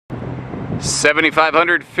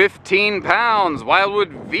7,515 pounds, Wildwood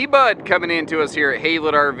VBUD coming into us here at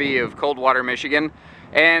Wildwood RV of Coldwater, Michigan.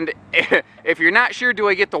 And if you're not sure, do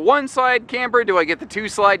I get the one slide camper? Do I get the two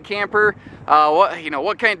slide camper?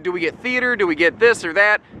 What kind, do we get theater? Do we get this or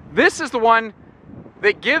that? This is the one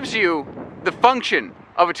that gives you the function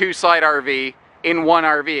of a two slide RV in one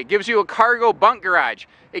RV. It gives you a cargo bunk garage.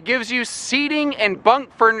 It gives you seating and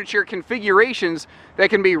bunk furniture configurations that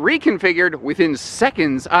can be reconfigured within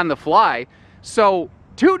seconds on the fly. So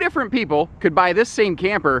two different people could buy this same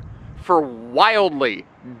camper for wildly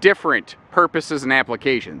different purposes and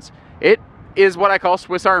applications. It is what I call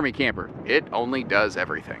Swiss Army camper. It only does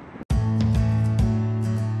everything.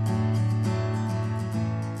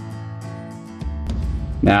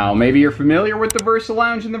 Now, maybe you're familiar with the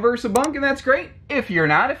VersaLounge and the VersaBunk, and that's great. If you're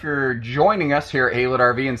not, if you're joining us here at Wildwood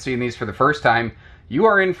RV and seeing these for the first time, you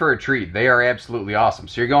are in for a treat. They are absolutely awesome.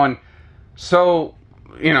 So you're going, so,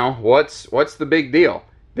 you know, what's the big deal?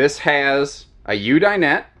 This has a U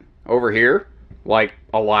dinette over here, like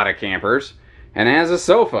a lot of campers, and it has a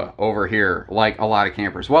sofa over here, like a lot of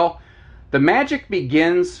campers. Well, the magic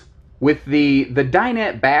begins with the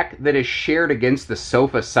dinette back that is shared against the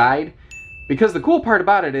sofa side. Because the cool part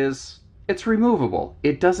about it is, it's removable.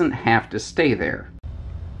 It doesn't have to stay there.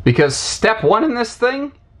 Because step one in this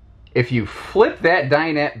thing, if you flip that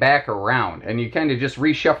dinette back around and you kind of just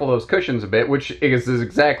reshuffle those cushions a bit, which is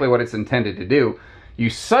exactly what it's intended to do, you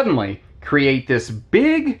suddenly create this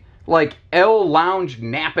big, like, L lounge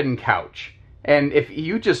napping couch. And if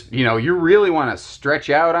you just, you really want to stretch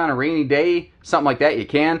out on a rainy day, something like that, you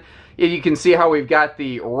can. You can see how we've got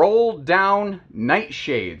the rolled down night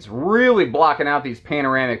shades really blocking out these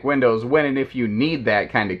panoramic windows when and if you need that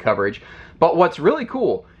kind of coverage. But what's really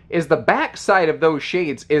cool is the back side of those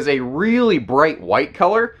shades is a really bright white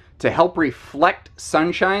color to help reflect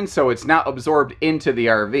sunshine so it's not absorbed into the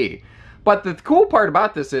RV. But the cool part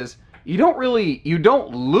about this is you don't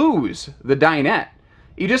lose the dinette.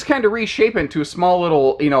 You just kind of reshape into a small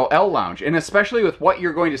little, L lounge. And especially with what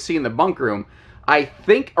you're going to see in the bunk room, I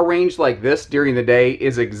think arranged like this during the day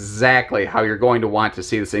is exactly how you're going to want to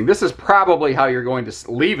see this thing. This is probably how you're going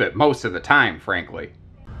to leave it most of the time, frankly.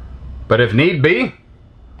 But if need be,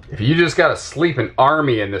 if you just got to sleep an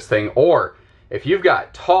army in this thing, or if you've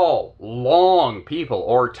got tall, long people,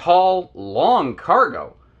 or tall, long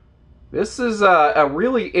cargo, this is a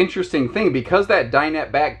really interesting thing. Because that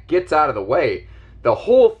dinette back gets out of the way, the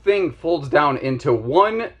whole thing folds down into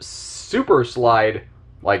one super slide,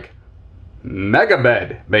 like, mega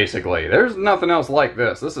bed, basically. There's nothing else like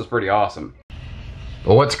this. This is pretty awesome.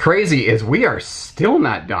 But what's crazy is we are still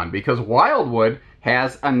not done, because Wildwood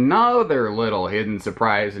has another little hidden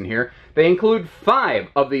surprise in here. They include 5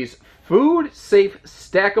 of these food-safe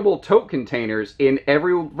stackable tote containers in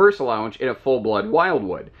every VersaLounge in a full-blood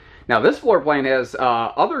Wildwood. Now, this floor plan has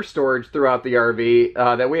other storage throughout the RV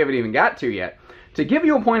that we haven't even got to yet. To give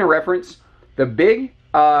you a point of reference, the big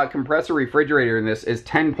compressor refrigerator in this is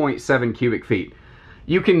 10.7 cubic feet.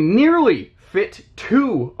 You can nearly fit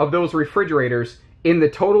 2 of those refrigerators in the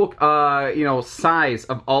total, size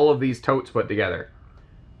of all of these totes put together.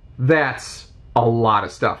 That's a lot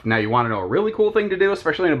of stuff. Now, you want to know a really cool thing to do,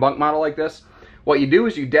 especially in a bunk model like this? What you do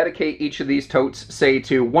is you dedicate each of these totes, say,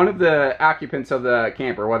 to one of the occupants of the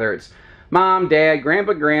camper, whether it's mom, dad,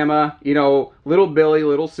 grandpa, grandma, little Billy,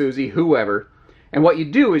 little Susie, whoever. And what you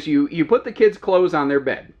do is you put the kids' clothes on their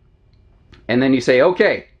bed. And then you say,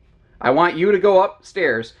 okay, I want you to go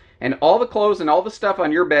upstairs, and all the clothes and all the stuff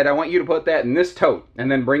on your bed, I want you to put that in this tote,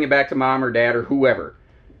 and then bring it back to mom or dad or whoever.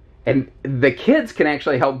 And the kids can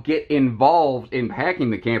actually help get involved in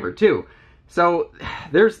packing the camper too. So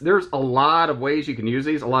there's a lot of ways you can use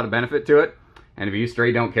these, a lot of benefit to it. And if you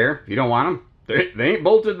straight don't care, if you don't want them, they ain't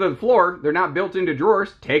bolted to the floor, they're not built into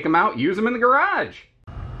drawers, take them out, use them in the garage.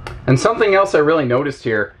 And something else I really noticed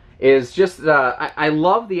here is just, I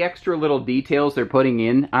love the extra little details they're putting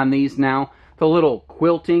in on these now. The little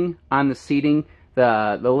quilting on the seating,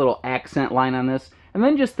 the little accent line on this, and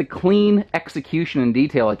then just the clean execution and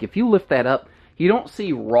detail. Like, if you lift that up, you don't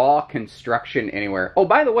see raw construction anywhere. Oh,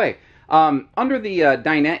 by the way, under the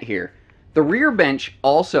dinette here, the rear bench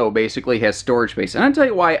also basically has storage space. And I'll tell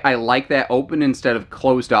you why I like that open instead of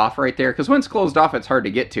closed off right there, because when it's closed off, it's hard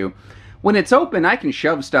to get to. When it's open, I can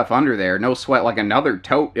shove stuff under there, no sweat, like another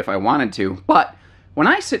tote if I wanted to. But when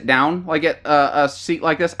I sit down, like at a seat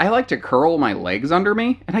like this, I like to curl my legs under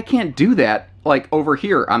me, and I can't do that like over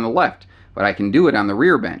here on the left, but I can do it on the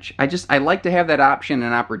rear bench. I like to have that option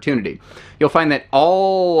and opportunity. You'll find that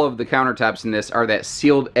all of the countertops in this are that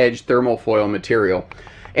sealed edge thermal foil material.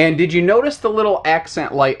 And did you notice the little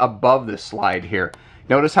accent light above the slide here?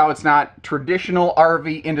 Notice how it's not traditional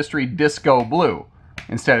RV industry disco blue.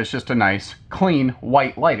 Instead, it's just a nice, clean,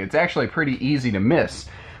 white light. It's actually pretty easy to miss.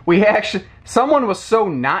 Someone was so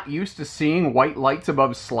not used to seeing white lights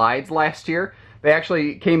above slides last year. They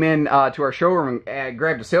actually came in to our showroom and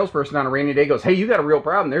grabbed a salesperson on a rainy day, goes, "Hey, you got a real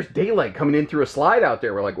problem. There's daylight coming in through a slide out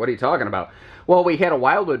there." We're like, "What are you talking about?" Well, we had a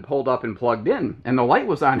Wildwood pulled up and plugged in, and the light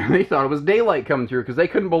was on, and they thought it was daylight coming through because they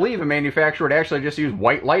couldn't believe a manufacturer would actually just use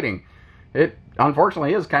white lighting. It,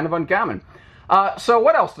 unfortunately, is kind of uncommon. So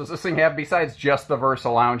what else does this thing have besides just the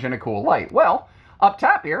VersaLounge and a cool light? Well, up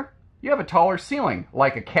top here, you have a taller ceiling,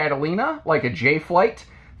 like a Catalina, like a J-Flight.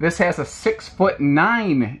 This has a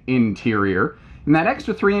 6'9" interior, and that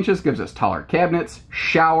extra 3 inches gives us taller cabinets,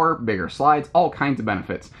 shower, bigger slides, all kinds of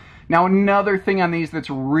benefits. Now, another thing on these that's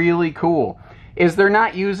really cool is they're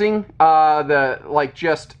not using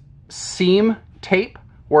just seam tape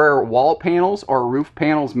where wall panels or roof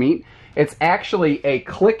panels meet. It's actually a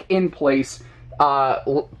click-in-place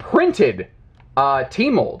printed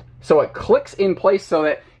T-mold. So it clicks in place so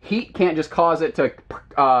that heat can't just cause it to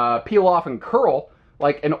peel off and curl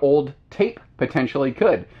like an old tape potentially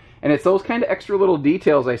could. And it's those kind of extra little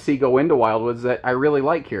details I see go into Wildwoods that I really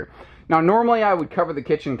like here. Now, normally I would cover the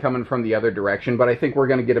kitchen coming from the other direction, but I think we're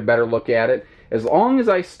going to get a better look at it as long as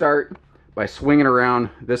I start by swinging around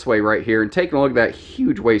this way right here and taking a look at that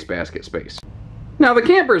huge wastebasket space. Now, the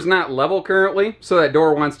camper's not level currently, so that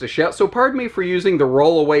door wants to shut, so pardon me for using the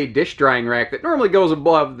roll-away dish drying rack that normally goes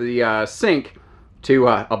above the sink to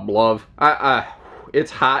above.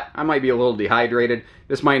 It's hot. I might be a little dehydrated.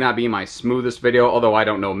 This might not be my smoothest video, although I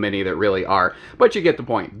don't know many that really are. But you get the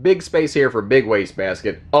point. Big space here for big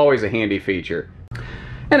wastebasket. Always a handy feature.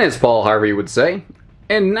 And as Paul Harvey would say,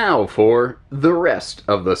 and now for the rest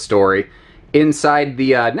of the story. Inside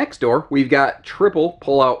the next door, we've got triple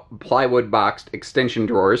pull-out plywood boxed extension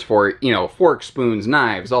drawers for, forks, spoons,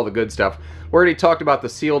 knives, all the good stuff. We already talked about the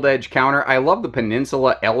sealed edge counter. I love the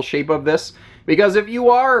peninsula L shape of this because if you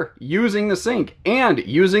are using the sink and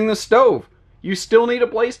using the stove, you still need a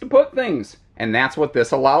place to put things. And that's what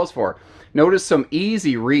this allows for. Notice some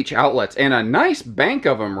easy reach outlets and a nice bank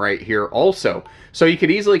of them right here also. So you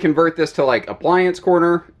could easily convert this to like appliance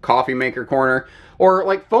corner, coffee maker corner, or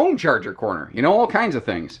like phone charger corner, all kinds of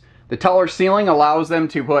things. The taller ceiling allows them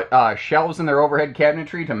to put shelves in their overhead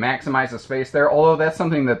cabinetry to maximize the space there, although that's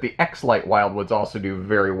something that the X-Lite Wildwoods also do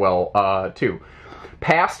very well too.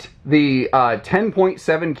 Past the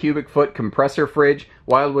 10.7 cubic foot compressor fridge,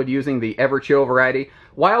 Wildwood using the Everchill variety.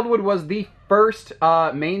 Wildwood was the first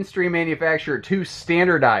mainstream manufacturer to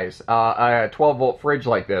standardize a 12 volt fridge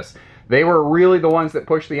like this. They were really the ones that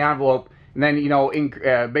pushed the envelope. And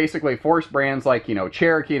then, basically forced brands like,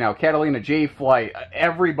 Cherokee, now Catalina, J-Flight,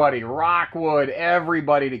 everybody, Rockwood,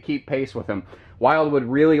 everybody to keep pace with them. Wildwood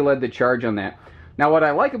really led the charge on that. Now, what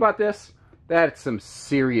I like about this, that's some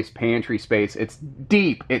serious pantry space. It's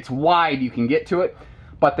deep, it's wide, you can get to it,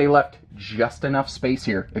 but they left just enough space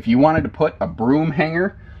here. If you wanted to put a broom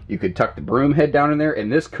hanger, you could tuck the broom head down in there, and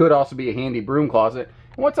this could also be a handy broom closet.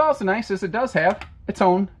 And what's also nice is it does have its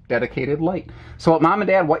own dedicated light. So Mom and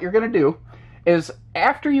Dad, what you're going to do is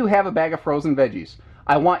after you have a bag of frozen veggies,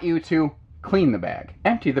 I want you to clean the bag,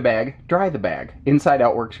 empty the bag, dry the bag. Inside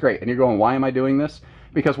out works great. And you're going, why am I doing this?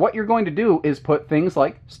 Because what you're going to do is put things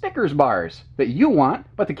like Snickers bars that you want,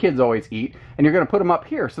 but the kids always eat, and you're going to put them up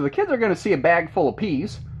here. So the kids are going to see a bag full of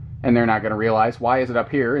peas, and they're not going to realize, why is it up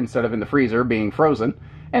here instead of in the freezer being frozen?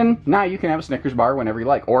 And now you can have a Snickers bar whenever you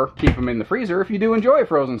like, or keep them in the freezer if you do enjoy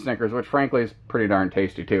frozen Snickers, which frankly is pretty darn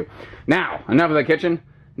tasty too. Now, enough of the kitchen,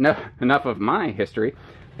 enough of my history.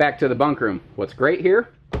 Back to the bunk room. What's great here,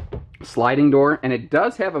 sliding door, and it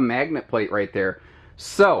does have a magnet plate right there.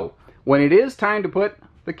 So, when it is time to put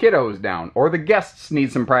the kiddos down, or the guests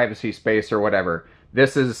need some privacy space or whatever,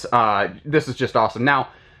 this is just awesome. Now,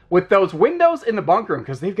 with those windows in the bunk room,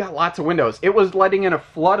 because they've got lots of windows, it was letting in a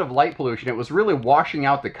flood of light pollution. It was really washing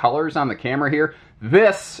out the colors on the camera here.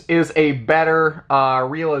 This is a better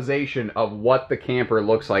realization of what the camper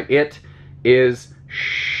looks like. It is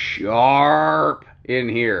sharp in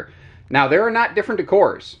here. Now, there are not different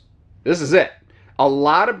decors. This is it. A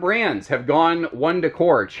lot of brands have gone one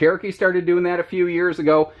decor. Cherokee started doing that a few years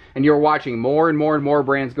ago, and you're watching more and more and more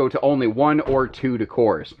brands go to only one or two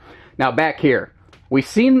decors. Now, back here, we've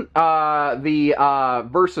seen the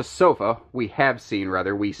Versa sofa. We've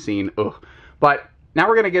seen, but now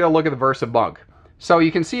we're going to get a look at the VersaBunk. So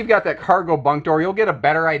you can see you've got that cargo bunk door. You'll get a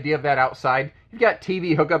better idea of that outside. You've got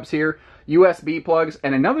TV hookups here, USB plugs,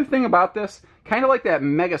 and another thing about this, kind of like that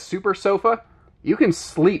mega super sofa, you can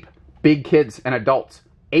sleep big kids and adults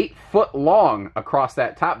 8 foot long across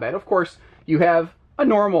that top bed. Of course, you have a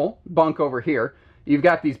normal bunk over here. you've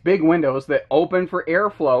got these big windows that open for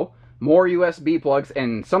airflow, more USB plugs,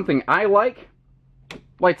 and something I like,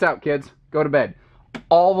 lights out, kids, go to bed.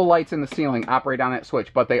 All the lights in the ceiling operate on that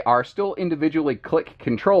switch, but they are still individually click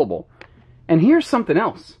controllable. And here's something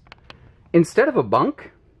else. Instead of a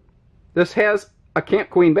bunk, this has a camp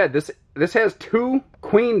queen bed. This has 2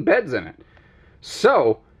 queen beds in it.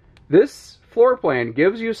 So this floor plan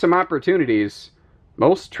gives you some opportunities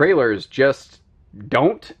most trailers just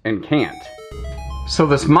don't and can't. So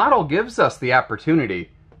this model gives us the opportunity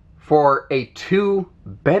for a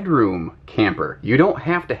 2-bedroom camper. You don't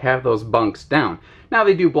have to have those bunks down. Now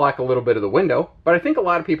they do block a little bit of the window, but I think a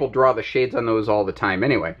lot of people draw the shades on those all the time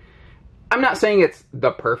anyway. I'm not saying it's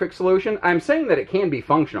the perfect solution. I'm saying that it can be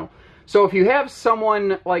functional. So if you have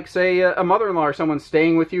someone, like say a mother-in-law or someone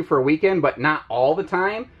staying with you for a weekend, but not all the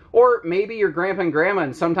time, or maybe your grandpa and grandma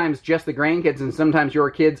and sometimes just the grandkids and sometimes your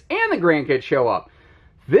kids and the grandkids show up,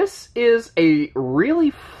 this is a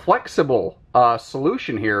really flexible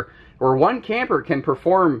solution here where one camper can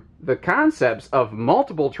perform the concepts of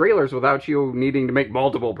multiple trailers without you needing to make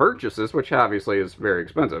multiple purchases, which obviously is very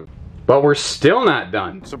expensive. But we're still not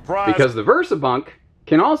done. Surprise! Because the VersaBunk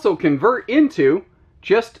can also convert into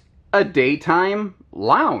just a daytime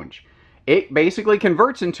lounge. It basically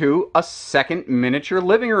converts into a second miniature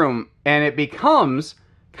living room, and it becomes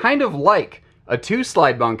kind of like a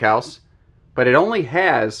 2-slide bunkhouse, but it only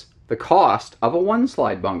has the cost of a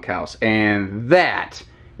 1-slide bunkhouse, and that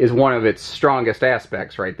is one of its strongest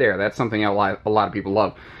aspects right there. That's something a lot of people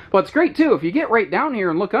love. But it's great too, if you get right down here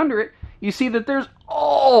and look under it, you see that there's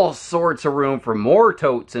all sorts of room for more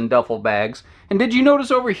totes and duffel bags. And did you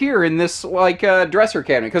notice over here in this like dresser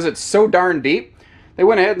cabinet, because it's so darn deep, they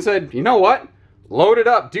went ahead and said, you know what? Load it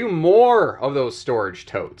up, do more of those storage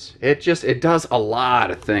totes. It does a lot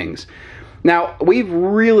of things. Now, we've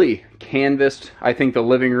really canvassed, I think, the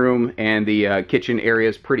living room and the kitchen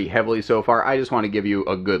areas pretty heavily so far. I just want to give you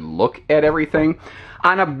a good look at everything.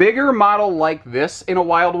 On a bigger model like this in a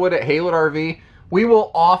Wildwood at Haylett RV, we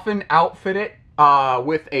will often outfit it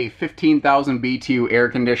with a 15,000 BTU air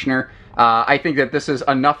conditioner. I think that this is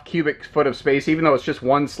enough cubic foot of space, even though it's just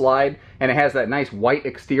 1 slide and it has that nice white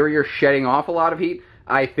exterior shedding off a lot of heat.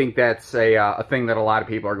 I think that's a thing that a lot of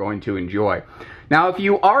people are going to enjoy. Now, if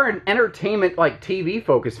you are an entertainment, like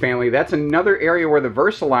TV-focused family, that's another area where the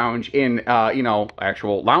VersaLounge in, you know,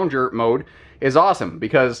 actual lounger mode is awesome,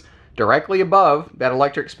 because directly above that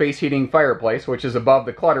electric space heating fireplace, which is above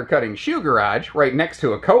the clutter-cutting shoe garage, right next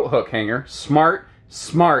to a coat hook hanger,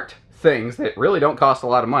 smart things that really don't cost a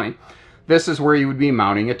lot of money, this is where you would be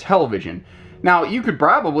mounting a television. Now, you could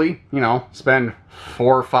probably, you know, spend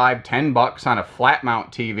 $4, $5, $10 on a flat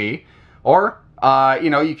mount TV, or you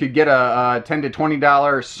know, you could get a $10 to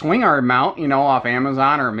 $20 swing arm mount, you know, off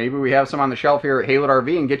Amazon, or maybe we have some on the shelf here at Haylett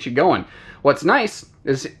RV and get you going. What's nice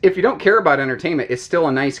is if you don't care about entertainment, it's still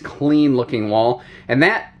a nice clean looking wall. And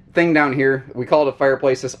that thing down here, we call it a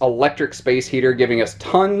fireplace, this electric space heater giving us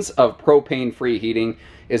tons of propane free heating,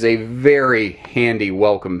 is a very handy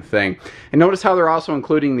welcome thing. And notice how they're also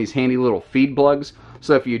including these handy little feed plugs.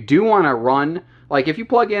 So if you do want to run, like if you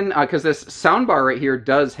plug in, because this soundbar right here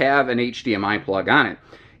does have an HDMI plug on it.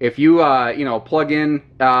 If you, you know, plug in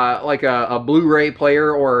like a Blu-ray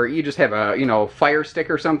player, or you just have a, you know, Fire Stick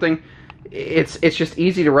or something, it's just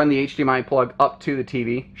easy to run the HDMI plug up to the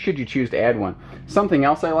TV, should you choose to add one. Something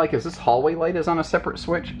else I like is this hallway light is on a separate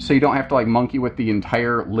switch, so you don't have to like monkey with the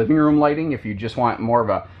entire living room lighting if you just want more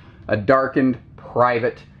of a darkened,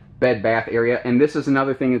 private bed bath area. And this is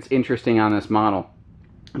another thing that's interesting on this model.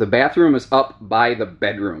 The bathroom is up by the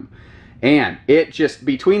bedroom, and it just,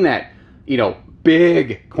 between that, you know,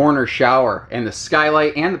 big corner shower and the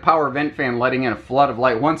skylight and the power vent fan letting in a flood of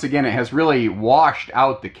light, once again, it has really washed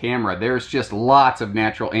out the camera. There's just lots of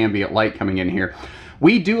natural ambient light coming in here.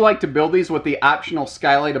 We do like to build these with the optional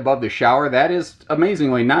skylight above the shower. That is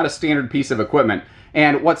amazingly not a standard piece of equipment.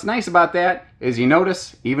 And what's nice about that is, you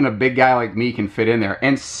notice even a big guy like me can fit in there.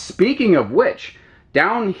 And speaking of which,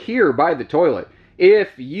 down here by the toilet,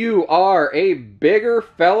 if you are a bigger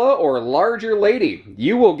fella or larger lady,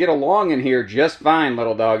 you will get along in here just fine,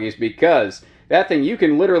 little doggies, because that thing, you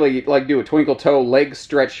can literally like do a twinkle toe leg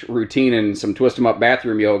stretch routine and some twist 'em up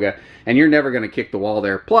bathroom yoga, and you're never going to kick the wall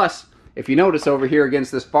there. Plus, if you notice over here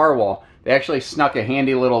against this far wall, they actually snuck a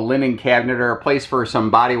handy little linen cabinet or a place for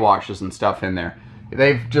some body washes and stuff in there.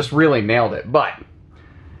 They've just really nailed it. But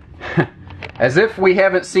as if we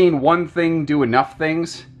haven't seen one thing do enough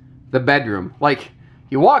things, the bedroom. Like,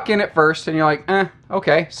 you walk in at first and you're like,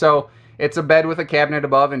 okay, so it's a bed with a cabinet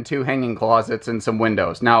above and 2 hanging closets and some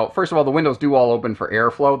windows. Now, first of all, the windows do all open for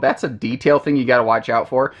airflow. That's a detail thing you got to watch out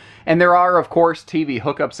for. And there are, of course, TV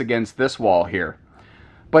hookups against this wall here.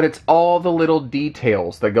 but it's all the little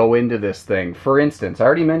details that go into this thing. For instance, I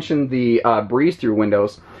already mentioned the breeze-through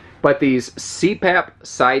windows, but these CPAP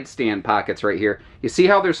side stand pockets right here, you see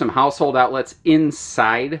how there's some household outlets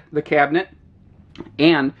inside the cabinet?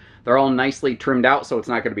 And they're all nicely trimmed out so it's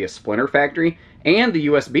not going to be a splinter factory. And the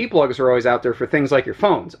USB plugs are always out there for things like your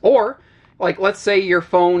phones. Or, like, let's say your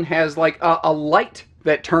phone has like a light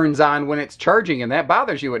that turns on when it's charging and that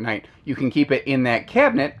bothers you at night. You can keep it in that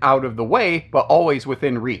cabinet out of the way, but always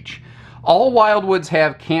within reach. All Wildwoods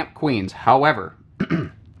have Camp Queens. However,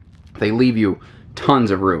 they leave you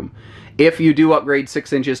tons of room. If you do upgrade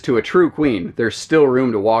 6 inches to a true queen, there's still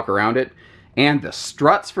room to walk around it. And the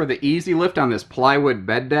struts for the easy lift on this plywood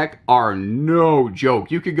bed deck are no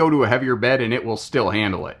joke. You could go to a heavier bed and it will still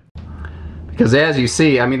handle it. Because as you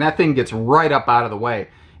see, I mean, that thing gets right up out of the way.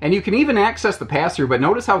 And you can even access the pass-through, but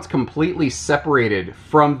notice how it's completely separated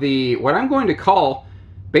from the, what I'm going to call,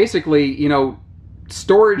 basically, you know,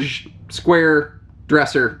 storage square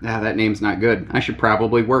dresser. Ah, that name's not good. I should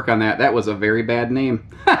probably work on that. That was a very bad name.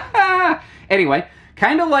 Anyway,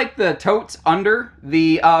 kind of like the totes under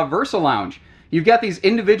the VersaLounge. You've got these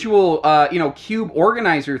individual, you know, cube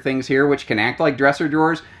organizer things here, which can act like dresser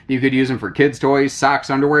drawers. You could use them for kids' toys, socks,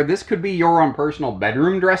 underwear. This could be your own personal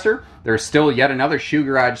bedroom dresser. There's still yet another shoe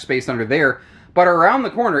garage space under there. But around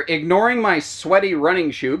the corner, ignoring my sweaty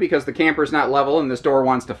running shoe because the camper's not level and this door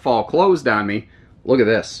wants to fall closed on me, look at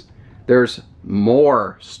this. There's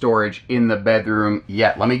more storage in the bedroom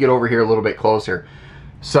yet. Let me get over here a little bit closer.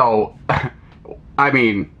 So, I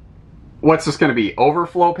mean, what's this going to be?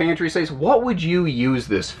 Overflow pantry space? What would you use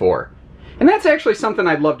this for? And that's actually something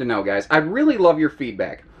I'd love to know, guys. I'd really love your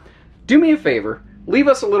feedback. Do me a favor, leave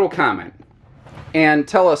us a little comment and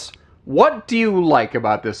tell us, what do you like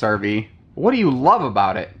about this RV? What do you love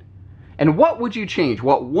about it? And what would you change?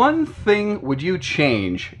 What one thing would you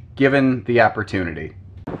change given the opportunity?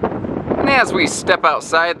 And as we step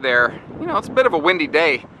outside there, you know, it's a bit of a windy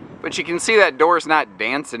day. But you can see that door's not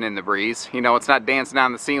dancing in the breeze. You know, it's not dancing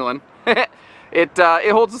on the ceiling. It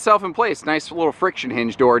holds itself in place. Nice little friction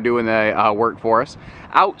hinge door doing the work for us.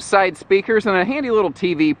 Outside speakers and a handy little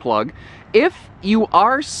TV plug. If you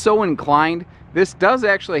are so inclined, this does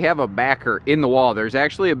actually have a backer in the wall. There's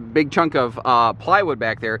actually a big chunk of plywood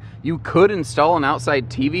back there. You could install an outside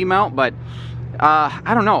TV mount, but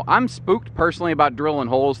I don't know. I'm spooked personally about drilling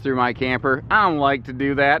holes through my camper. I don't like to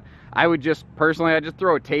do that. I would just, personally, I'd just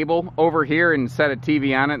throw a table over here and set a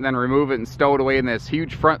TV on it and then remove it and stow it away in this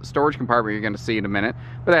huge front storage compartment you're going to see in a minute.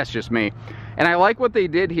 But that's just me. And I like what they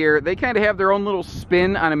did here. They kind of have their own little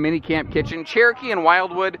spin on a mini camp kitchen. Cherokee and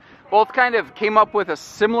Wildwood both kind of came up with a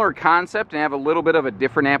similar concept and have a little bit of a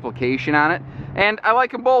different application on it. And I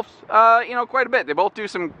like them both, you know, quite a bit. They both do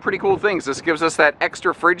some pretty cool things. This gives us that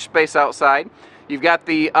extra fridge space outside. You've got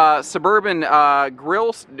the Suburban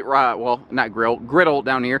grill, well, not grill, griddle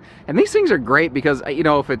down here. And these things are great because, you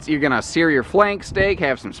know, if it's you're going to sear your flank steak,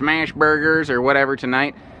 have some smash burgers or whatever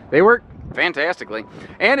tonight, they work fantastically.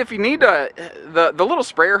 And if you need the little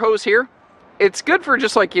sprayer hose here, it's good for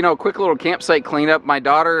just like, you know, quick little campsite cleanup. My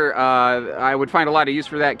daughter, I would find a lot of use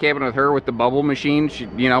for that camping with her with the bubble machine. She,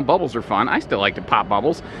 you know, bubbles are fun. I still like to pop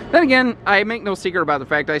bubbles. Then again, I make no secret about the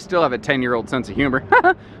fact I still have a 10-year-old sense of humor.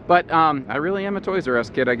 But I really am a Toys R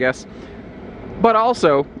Us kid, I guess. But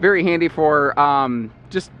also very handy for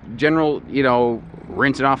just general, you know,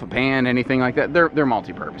 rinsing off a pan, anything like that. They're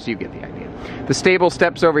multi-purpose. You get the idea. The stable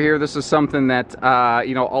steps over here. This is something that,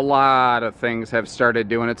 you know, a lot of things have started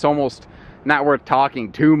doing. It's almost not worth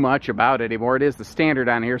talking too much about it anymore. It is the standard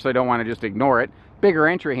on here, so I don't want to just ignore it. Bigger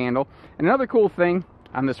entry handle. And another cool thing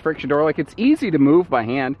on this friction door, like it's easy to move by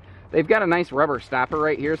hand. They've got a nice rubber stopper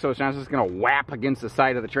right here, so it's not just going to whap against the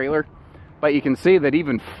side of the trailer. But you can see that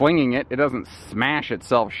even flinging it, it doesn't smash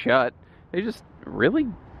itself shut. They're just really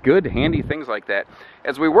good, handy things like that.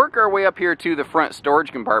 As we work our way up here to the front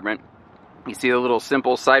storage compartment, you see the little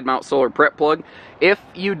simple side mount solar prep plug. If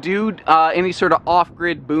you do any sort of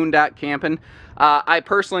off-grid boondock camping, I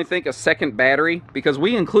personally think a second battery, because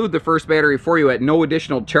we include the first battery for you at no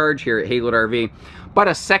additional charge here at Haylett RV, but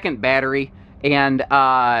a second battery and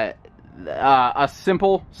a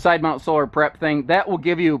simple side mount solar prep thing, that will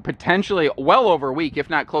give you potentially well over a week, if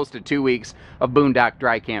not close to 2 weeks of boondock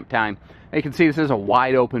dry camp time. You can see this is a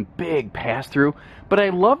wide open, big pass-through, but I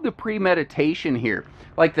love the premeditation here.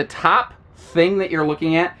 Like the top thing that you're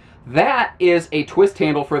looking at, that is a twist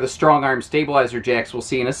handle for the strong arm stabilizer jacks we'll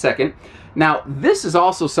see in a second. Now, this is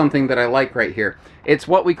also something that I like right here. It's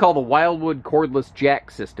what we call the Wildwood cordless jack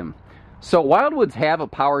system. So Wildwoods have a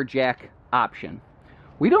power jack option.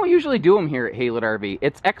 We don't usually do them here at Haylett RV.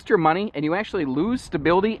 It's extra money, and you actually lose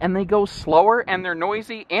stability, and they go slower, and they're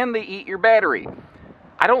noisy, and they eat your battery.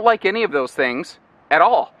 I don't like any of those things at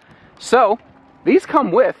all. So these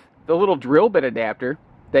come with the little drill bit adapter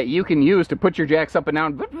that you can use to put your jacks up and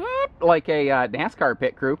down like a NASCAR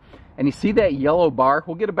pit crew. And you see that yellow bar?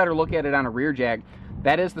 We'll get a better look at it on a rear jack.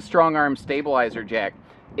 That is the strong arm stabilizer jack.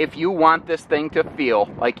 If you want this thing to feel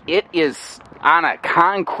like it is on a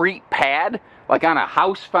concrete pad, like on a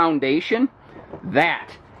house foundation,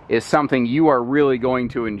 that is something you are really going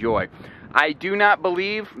to enjoy. I do not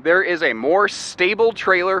believe there is a more stable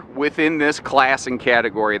trailer within this class and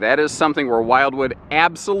category. That is something where Wildwood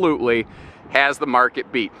absolutely has the market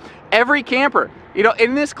beat. Every camper, you know,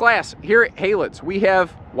 in this class here at Haylets, we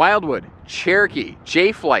have Wildwood, Cherokee,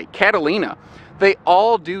 J-Flight, Catalina. They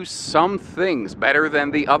all do some things better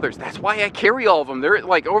than the others. That's why I carry all of them. They're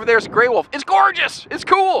like, over there's Grey Wolf. It's gorgeous. It's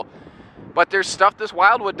cool. But there's stuff this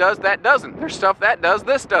Wildwood does that doesn't. There's stuff that does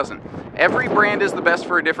this doesn't. Every brand is the best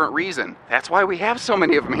for a different reason. That's why we have so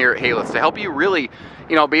many of them here at Haylets, to help you really,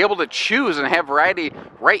 you know, be able to choose and have variety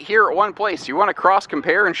right here at one place. You want to cross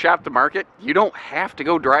compare and shop the market? You don't have to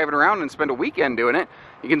go driving around and spend a weekend doing it.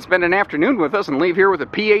 You can spend an afternoon with us and leave here with a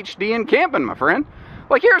PhD in camping, my friend.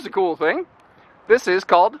 Like, here's a cool thing. This is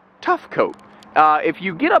called Tough Coat. If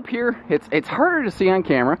you get up here, it's harder to see on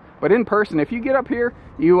camera, but in person, if you get up here,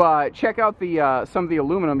 you check out the some of the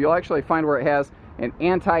aluminum, you'll actually find where it has an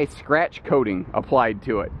anti-scratch coating applied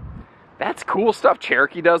to it. That's cool stuff.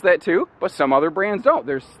 Cherokee does that too, but some other brands don't.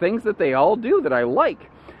 There's things that they all do that I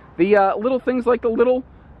like. The little things like the little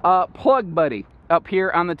plug buddy up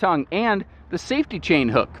here on the tongue, and the safety chain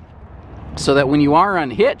hook, so that when you are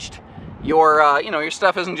unhitched, your you know, your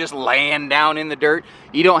stuff isn't just laying down in the dirt.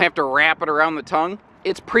 You don't have to wrap it around the tongue.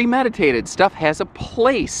 It's premeditated. Stuff has a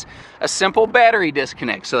place. A simple battery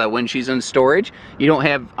disconnect, so that when she's in storage, you don't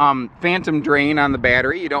have phantom drain on the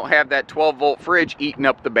battery. You don't have that 12-volt fridge eating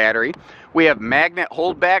up the battery. We have magnet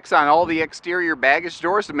holdbacks on all the exterior baggage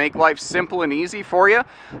doors to make life simple and easy for you.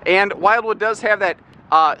 And Wildwood does have that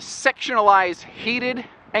sectionalized, heated,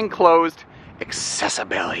 and closed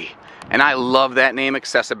accessibility. And I love that name,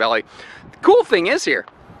 accessibility. The cool thing is here,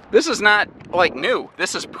 this is not like new.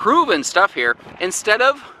 This is proven stuff here. Instead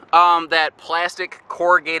of that plastic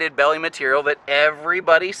corrugated belly material that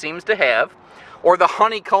everybody seems to have, or the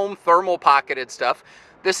honeycomb thermal pocketed stuff,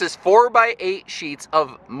 this is 4x8 sheets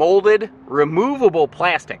of molded, removable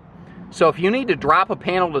plastic. So if you need to drop a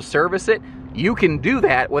panel to service it, you can do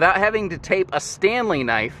that without having to tape a Stanley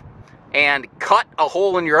knife and cut a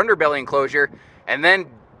hole in your underbelly enclosure and then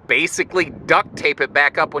basically duct tape it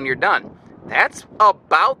back up when you're done. That's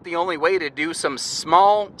about the only way to do some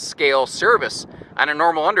small scale service on a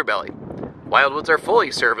normal underbelly. Wildwoods are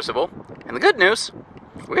fully serviceable, and the good news,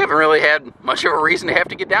 we haven't really had much of a reason to have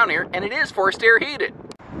to get down here, and it is forced air heated.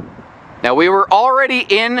 Now, we were already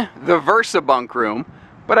in the VersaBunk room,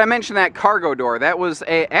 but I mentioned that cargo door. That was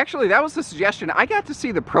actually that was the suggestion. I got to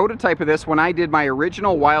see the prototype of this when I did my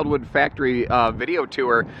original Wildwood factory video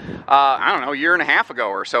tour, I don't know, a year and a half ago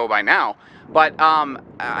or so by now. But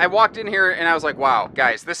I walked in here and I was like, wow,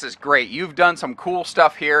 guys, this is great. You've done some cool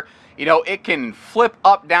stuff here. You know, it can flip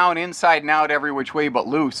up, down, inside, and out every which way but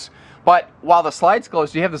loose. But while the slide's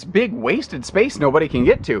closed, you have this big wasted space nobody can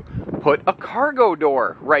get to. Put a cargo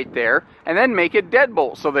door right there and then make it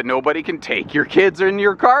deadbolt so that nobody can take your kids in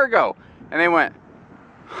your cargo. And they went,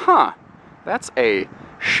 huh, that's a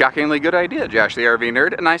shockingly good idea, Josh the RV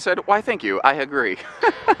nerd. And I said, why, thank you, I agree.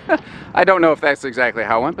 I don't know if that's exactly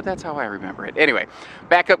how it went, but that's how I remember it. Anyway,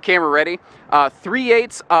 backup camera ready.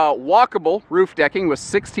 3/8 walkable roof decking with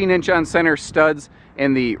 16-inch on center studs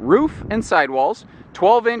in the roof and sidewalls.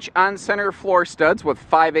 12-inch on center floor studs with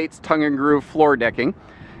 5/8 tongue and groove floor decking.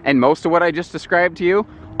 And most of what I just described to you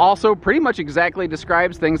also pretty much exactly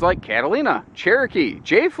describes things like Catalina, Cherokee,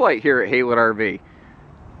 J-Flight here at Haylett RV.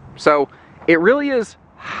 So it really is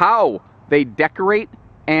how they decorate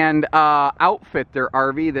and outfit their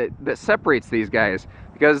RV that separates these guys,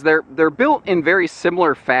 because they're built in very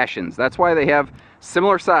similar fashions. That's why they have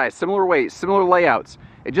similar size, similar weight, similar layouts.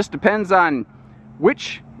 It just depends on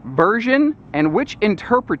which version and which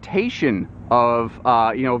interpretation of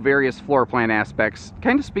you know, various floor plan aspects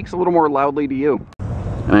kind of speaks a little more loudly to you.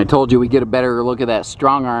 And I told you we get a better look at that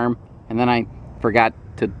strong arm, and then I forgot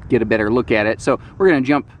to get a better look at it. So we're going to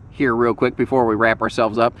jump here real quick before we wrap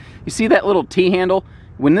ourselves up. You see that little T-handle?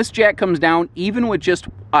 When this jack comes down, even with just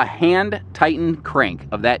a hand tightened crank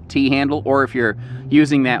of that T-handle, or if you're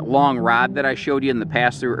using that long rod that I showed you in the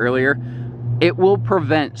pass-through earlier, it will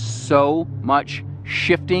prevent so much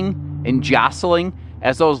shifting and jostling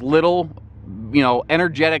as those little, you know,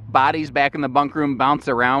 energetic bodies back in the bunk room bounce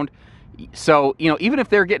around. So, you know, even if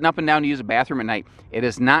they're getting up and down to use a bathroom at night, it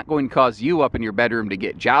is not going to cause you up in your bedroom to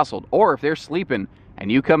get jostled. Or if they're sleeping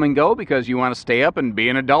and you come and go because you want to stay up and be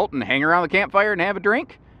an adult and hang around the campfire and have a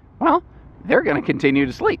drink, well, they're going to continue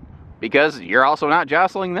to sleep because you're also not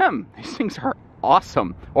jostling them. These things are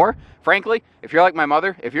awesome. Or, frankly, if you're like my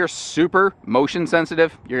mother, if you're super motion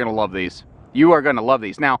sensitive, you're going to love these. You are going to love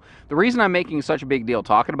these. Now, the reason I'm making such a big deal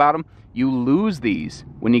talking about them, you lose these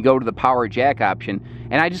when you go to the power jack option,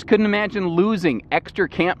 and I just couldn't imagine losing extra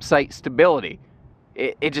campsite stability.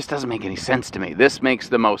 It just doesn't make any sense to me. This makes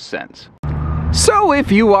the most sense. So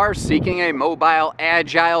if you are seeking a mobile,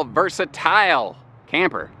 agile, versatile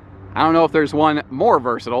camper, I don't know if there's one more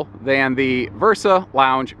versatile than the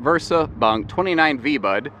VersaLounge VersaBunk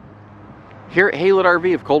 29VBUD here at Haylett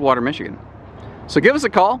RV of Coldwater, Michigan. So give us a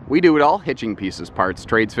call. We do it all. Hitching, pieces, parts,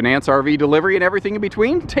 trades, finance, RV delivery, and everything in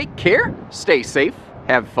between. Take care, stay safe,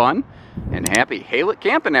 have fun, and happy Haylett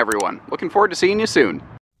camping, everyone. Looking forward to seeing you soon.